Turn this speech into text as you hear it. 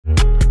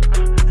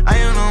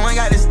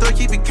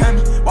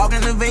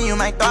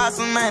might throw out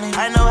some money.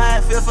 I know how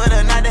I feel for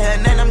the night that had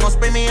nothing. I'm gonna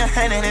spray me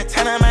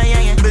 110 of my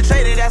youngin'.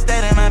 Betrayed that's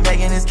that in my bag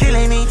and it's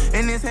killing me.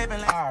 And this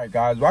happened like... Alright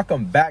guys,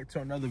 welcome back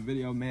to another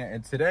video, man.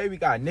 And today we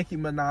got Nicki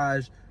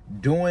Minaj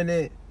Doing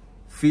It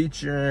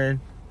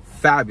featuring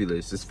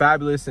Fabulous. It's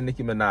Fabulous and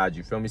Nicki Minaj,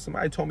 you feel me?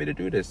 Somebody told me to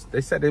do this.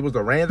 They said it was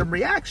a random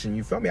reaction,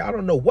 you feel me? I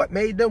don't know what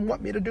made them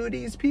want me to do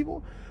these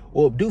people.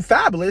 Well, do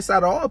Fabulous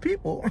out of all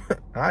people.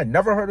 I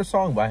never heard a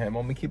song by him.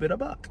 I'm gonna keep it a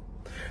buck.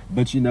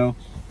 But you know,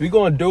 we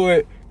gonna do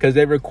it because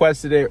they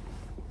requested it.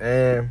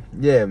 And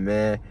yeah,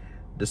 man,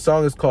 the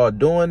song is called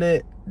Doing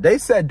It. They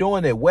said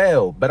Doing It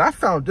Well, but I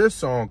found this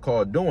song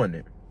called Doing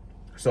It.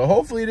 So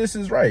hopefully this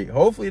is right.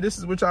 Hopefully this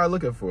is what y'all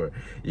looking for.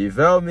 You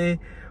feel me?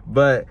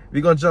 But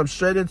we gonna jump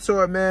straight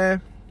into it,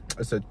 man.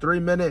 It's a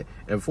 3-minute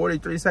and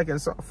 42 second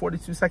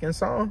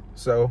song.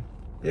 So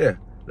yeah,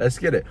 let's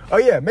get it. Oh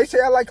yeah, make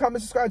sure y'all like,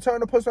 comment, subscribe, turn on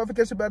the post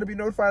notification bell to be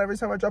notified every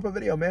time I drop a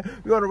video, man.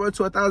 We on the road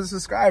to 1,000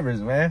 subscribers,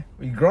 man.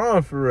 We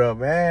growing for real,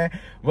 man.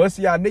 Most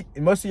of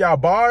y'all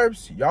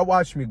barbs, y'all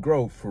watch me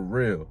grow for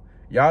real.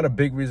 Y'all the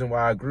big reason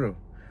why I grew.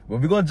 But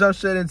we gonna jump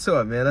straight into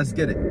it, man. Let's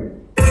get it.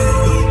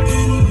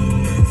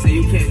 So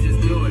you can't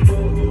just do it.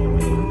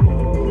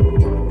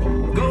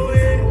 Go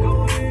ahead.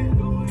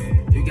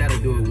 You gotta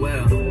do it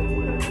well.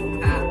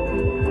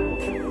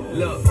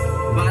 Look,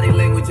 body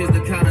language is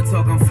the kind of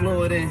talk I'm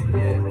fluent in.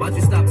 Why don't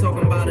you stop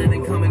talking about it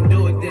and come and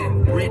do it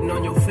then? Written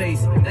on your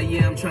face, that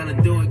yeah, I'm trying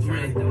to do it,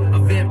 grin.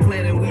 Event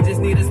planning, we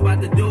just need a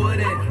spot to do it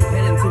in.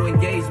 Heading to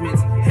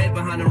engagements, head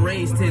behind the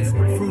range tents.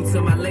 Fruits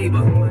of my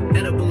labor,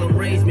 edible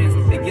arrangements.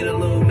 They get a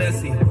little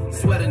messy.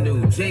 Sweater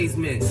new, Jay's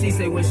mint. She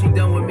say when she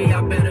done with me,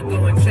 I better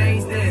go and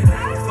change that.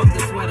 Fuck the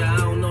sweater, I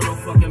don't know no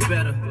fucking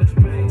better.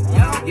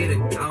 Y'all get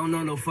it, I don't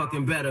know no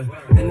fucking better.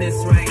 And this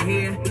right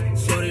here,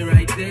 shorty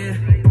right there.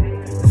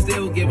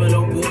 Still giving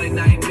old boy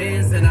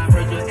nightmares, and I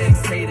heard your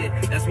ex hated.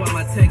 That's why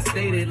my text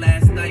stated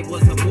last night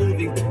was a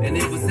movie, and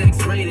it was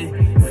X-rated.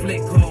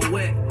 Flick called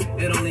Wet,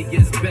 it only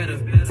gets better.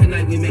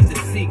 Tonight we make the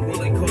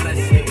sequel and call that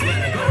shit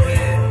better. Go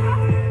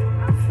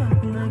ahead.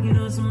 Fuck me like you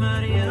know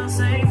somebody else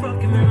ain't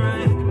fucking me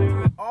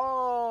right.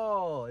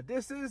 Oh,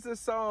 this is the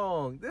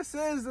song. This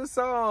is the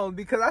song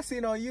because I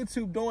seen on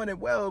YouTube Doing It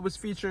Well. It was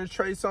featuring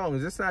Trey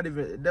Songz. It's not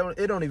even.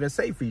 It don't even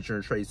say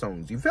featuring Trey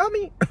Songz. You feel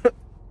me?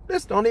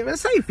 This don't even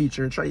say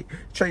featuring Trey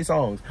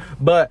Songz.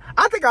 But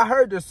I think I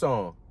heard this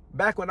song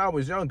back when I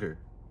was younger.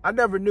 I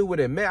never knew what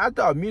it meant. I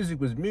thought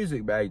music was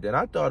music back then.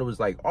 I thought it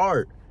was like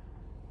art.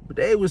 But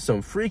they was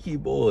some freaky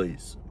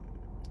boys.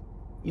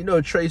 You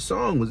know, Trey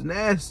Songz was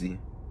nasty.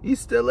 He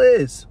still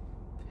is.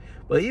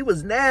 But he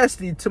was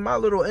nasty to my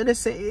little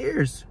innocent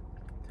ears.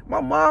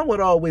 My mom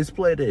would always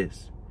play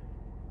this.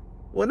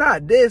 Well,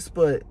 not this,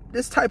 but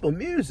this type of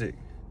music.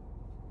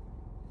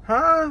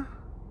 Huh?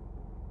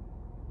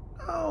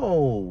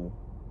 Oh.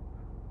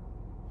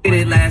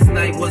 Last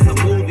night was a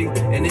movie,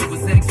 and it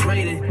was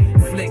X-rated.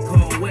 Flick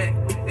called Wet,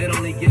 it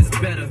only gets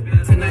better.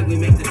 Tonight we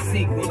make the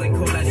sequel and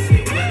call that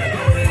shit better.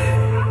 Go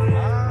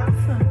ahead.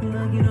 Fuck me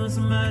like you know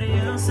somebody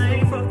else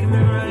ain't fucking me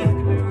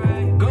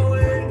right. Go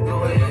ahead.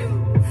 Go ahead.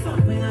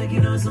 Fuck me like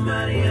you know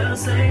somebody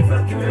else ain't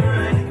fucking me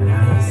right.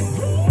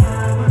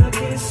 I wanna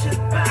kiss your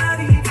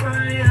body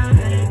from your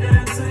head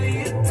down to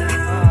your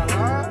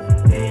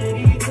toe.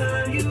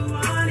 Anytime you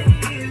want it,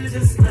 you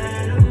just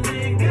let them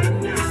make it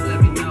know. Just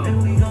let me know. And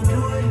we gon' do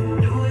it.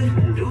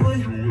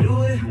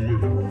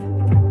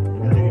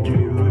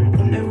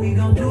 And we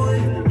gon' do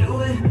it.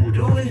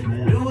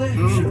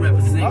 She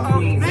represent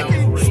Queens,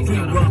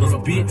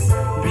 bitch.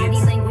 Body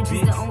language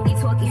is the only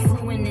talk he's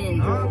fluent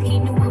in. He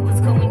knew what was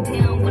going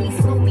down when he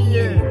flew me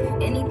in.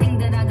 Anything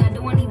that I got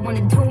on, he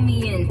wanna do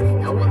me in.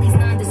 Now all these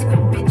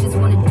nondescript bitches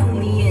wanna do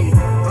me in.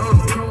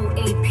 Gold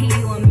AP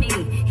on me.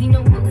 He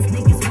know all his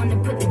niggas wanna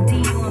put the D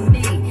on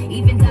me.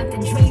 Even Dr.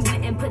 Dre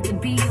went and put the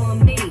B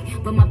on me.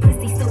 But my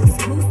pussy so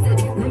exclusive,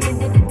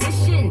 limited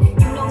edition.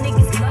 You know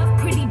niggas love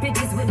pretty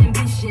bitches with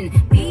ambition.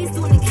 Bees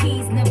on the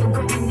keys, never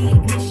go in the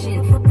ignition.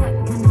 But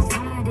when I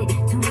ride it,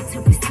 do it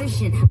to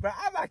precision. But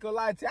I'm not gonna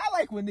lie to you. I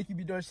like when Nicki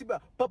be doing. She be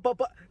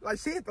like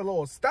she hit the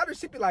little stutter.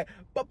 She be like,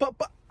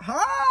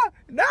 huh?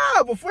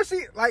 Nah, before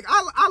she like,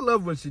 I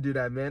love when she do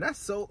that, man. That's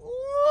so.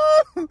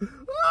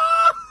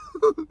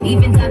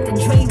 Even Dr.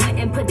 Dre went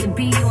and put the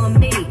B on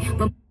me.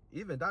 But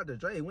even Dr.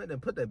 Dre went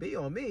and put the B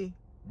on me.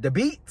 The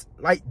beat,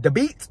 like the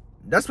beat.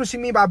 That's what she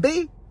mean by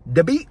B.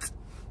 The beat.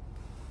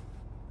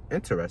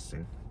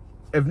 Interesting.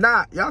 If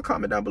not, y'all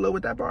comment down below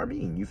what that bar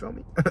mean. You feel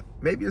me?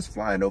 Maybe it's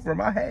flying over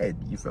my head.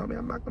 You feel me?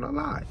 I'm not gonna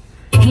lie.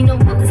 he know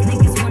all his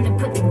niggas wanna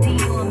put the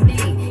D on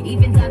me.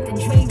 Even Dr.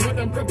 Dre went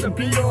and put the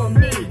B on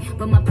me.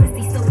 But my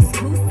pussy so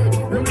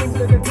exclusive,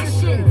 limited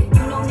edition.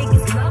 You know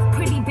niggas love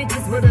pretty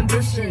bitches with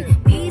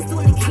ambition. Bees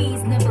on the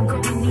keys, never go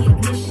in the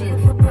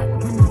ignition. But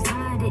when I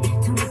ride it,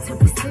 do it to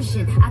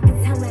precision. I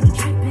can tell that he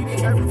tripping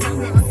every time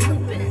that I'm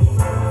slipping.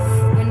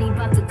 When he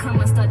about to come,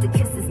 I start to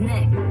kiss his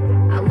neck.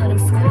 I let him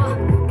score,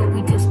 but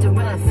we ditch the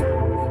ref.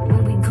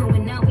 When we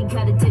going out, we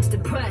gotta ditch the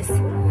press. Oh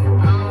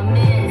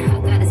man, I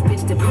got his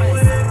bitch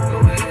depressed. Go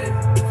ahead.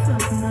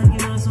 Fucking like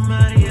you know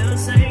somebody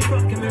else ain't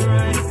fucking me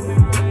right.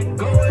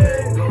 Go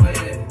ahead. Go ahead.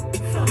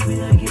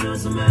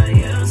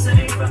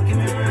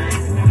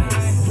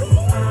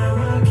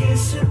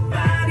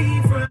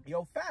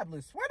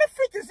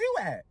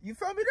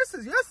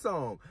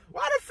 song.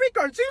 Why the freak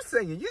aren't you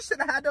singing? You should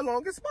have had the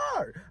longest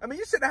part. I mean,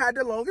 you should have had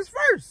the longest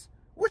verse.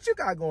 What you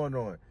got going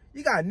on?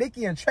 You got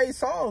Nicki and Trey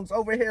Songz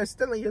over here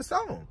stealing your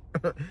song.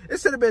 It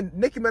should have been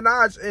Nicki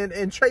Minaj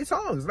and Trey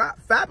Songz, not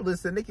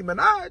Fabulous and Nicki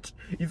Minaj.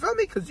 You feel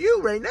me? Because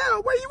you right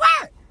now, where you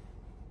at?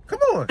 Come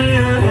on. Come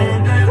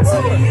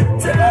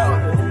on. Come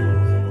on.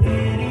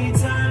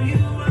 Anytime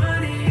you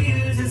want it,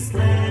 you just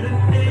let a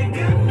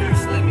nigga know.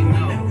 Just let me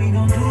know. And we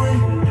gon' do it,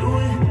 do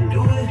it,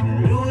 do it,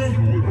 do it.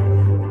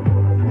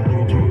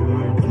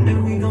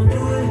 And we gon'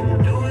 do it,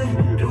 do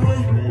it, do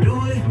it, do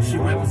it. She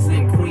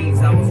represent Queens.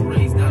 I was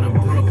raised out of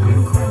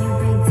Brooklyn. Call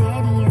you Big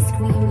Daddy and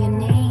scream your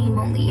name.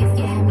 Only if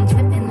you have me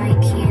dripping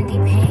like candy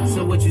paint.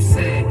 So what you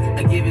say?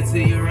 I give it to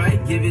you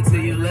right, give it to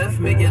you left,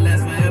 make it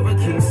last forever.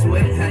 Keep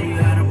sweat, how you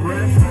out of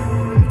breath?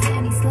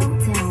 Daddy, slow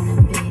down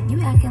a bit.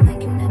 You acting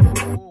like you never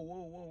been.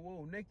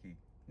 Whoa,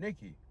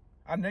 Nicki.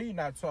 I know you're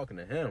not talking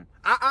to him.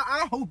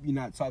 I hope you're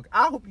not talking.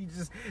 I hope you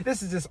just,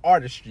 this is just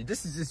artistry.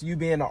 This is just you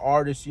being an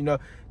artist, you know.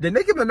 Did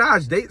Nicki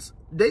Minaj date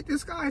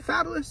this guy,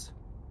 Fabulous?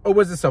 Or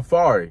was it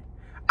Safari?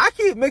 I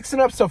keep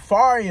mixing up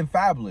Safari and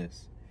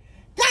Fabulous.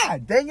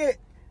 God dang it.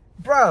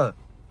 Bruh,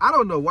 I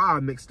don't know why I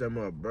mixed them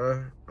up,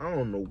 bruh. I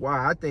don't know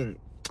why. I be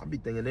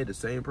thinking they're the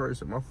same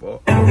person. My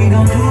fault. And we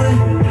gon' do it,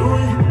 do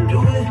it,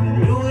 do it,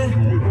 do it.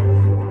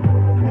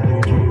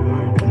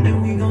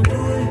 And we gon'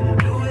 do it,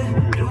 do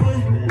it, do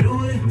it,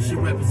 do it. She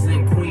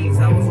represent Queens.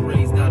 I was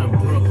raised out of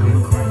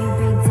Brooklyn. Call you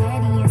Big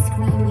Daddy and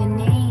scream your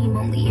name.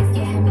 Only if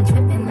you have me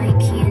dripping like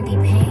candy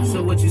paint.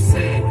 So what you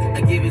say?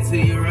 I give it to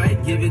you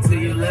right, give it to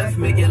you left,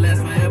 make it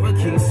last forever.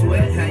 Keep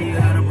sweat, how you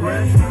out of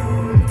breath?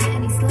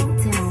 Daddy, slow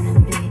down a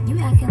bit. You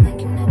acting like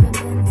you never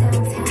been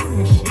downtown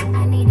and shit.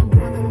 I need a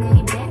brother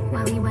laid back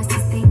while we watch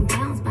this thing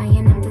bounce.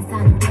 Buying them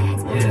designer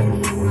bags, but Yeah.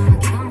 only in my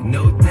account.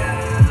 No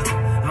doubt,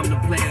 I'm the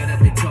player that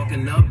they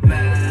talking about.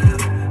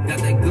 Got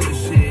that good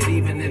shit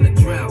even in the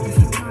drought. If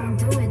you don't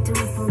do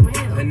it for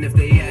real. And if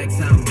they ask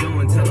how I'm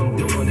doing, tell them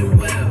doing it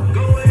well.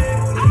 Go ahead.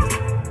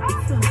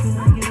 Fucking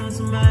like you know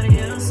somebody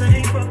else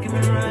ain't fucking me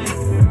right.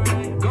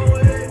 Go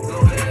ahead. Go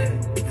ahead.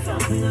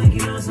 Fucking like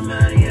you know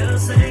somebody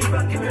else ain't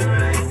fucking me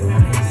right.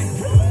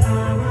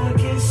 I'ma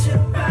kiss your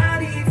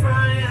body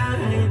from your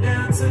head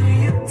down to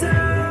your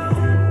toe.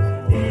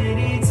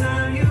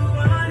 Anytime you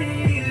want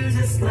it, you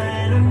just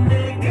let a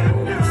nigga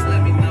know. Just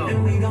let me know.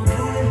 And we gon' do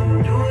it,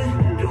 do it,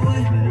 do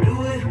it, do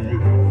it.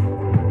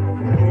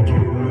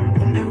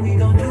 And we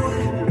gon' do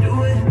it, do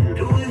it,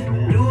 do it,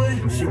 do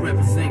it. She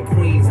represent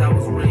Queens. I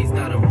was raised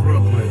out of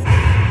Brooklyn.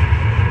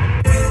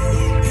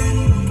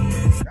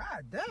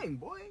 God dang,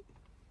 boy.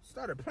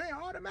 Started playing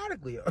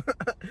automatically.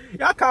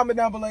 Y'all comment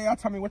down below. Y'all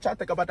tell me what y'all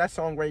think about that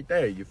song right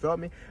there. You feel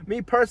me?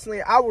 Me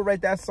personally, I would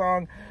rate that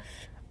song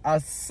a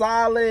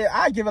solid,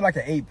 I give it like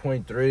an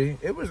 8.3.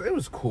 It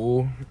was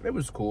cool. It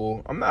was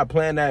cool. I'm not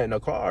playing that in a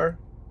car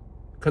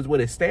because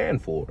what it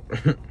stand for.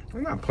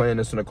 I'm not playing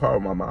this in a car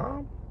with my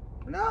mom.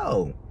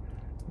 No.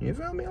 You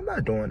feel me? I'm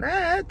not doing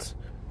that.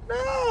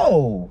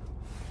 No.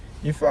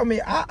 You feel me?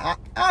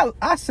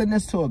 I send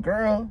this to a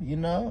girl, you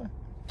know.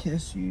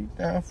 Kiss you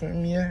down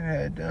from your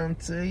head down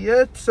to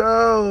your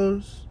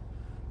toes.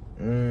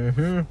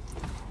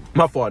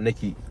 My fault,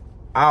 Nicki.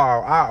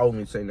 I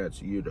only say that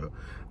to you though.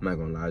 I'm not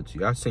gonna lie to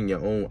you. I sing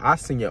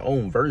your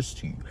own verse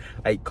to you.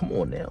 Like, come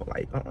on now.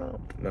 Like,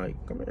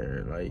 come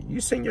here. Like, you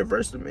sing your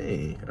verse to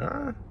me.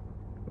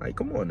 Like,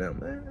 come on now,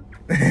 man.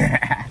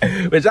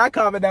 But y'all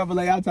comment down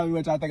below. Y'all tell me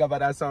what y'all think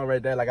about that song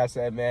right there. Like I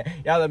said, man,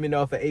 y'all let me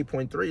know if an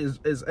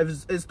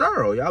 8.3 is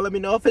thorough. Y'all let me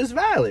know if it's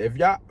valid. If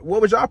y'all,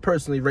 what would y'all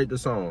personally rate the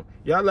song?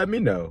 Y'all let me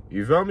know.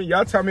 You feel me?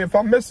 Y'all tell me if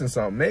I'm missing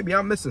something. Maybe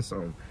I'm missing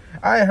something.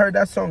 I ain't heard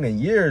that song in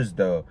years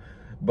though.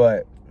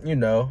 But you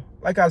know,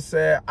 like I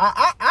said,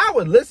 I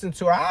would listen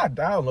to it. I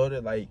download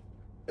it. Like,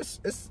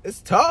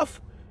 it's tough.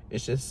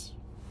 It's just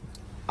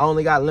I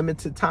only got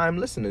limited time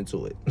listening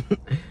to it.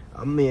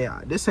 I mean,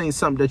 this ain't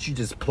something that you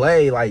just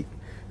play. Like,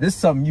 this is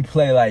something you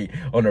play like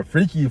on a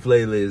freaky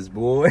playlist,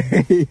 boy.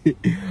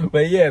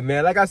 But yeah,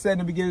 man, like I said in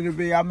the beginning of the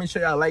video, I'll make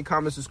sure y'all like,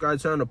 comment, subscribe,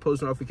 turn on the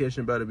post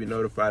notification bell to be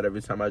notified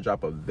every time I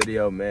drop a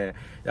video, man.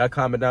 Y'all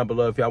comment down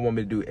below if y'all want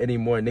me to do any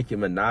more Nicki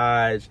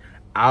Minaj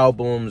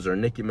albums or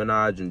Nicki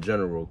Minaj in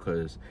general,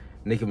 because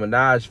Nicki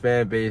Minaj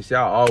fan base,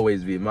 y'all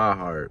always be my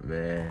heart,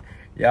 man.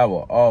 Y'all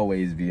will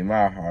always be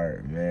my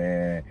heart,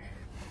 man.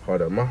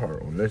 Hold up, my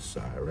heart on this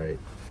side, right?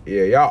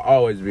 Yeah, y'all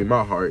always be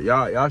my heart.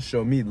 Y'all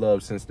show me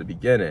love since the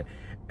beginning.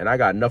 And I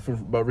got nothing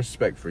but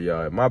respect for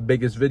y'all. My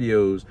biggest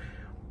videos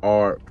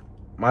are,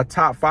 my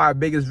top 5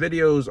 biggest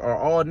videos are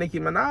all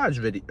Nicki Minaj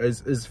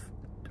videos.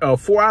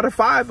 4 out of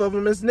 5 of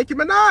them is Nicki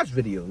Minaj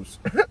videos.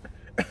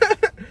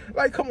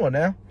 Like, come on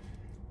now.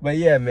 But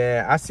yeah,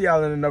 man, I see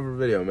y'all in another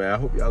video, man. I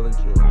hope y'all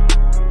enjoy.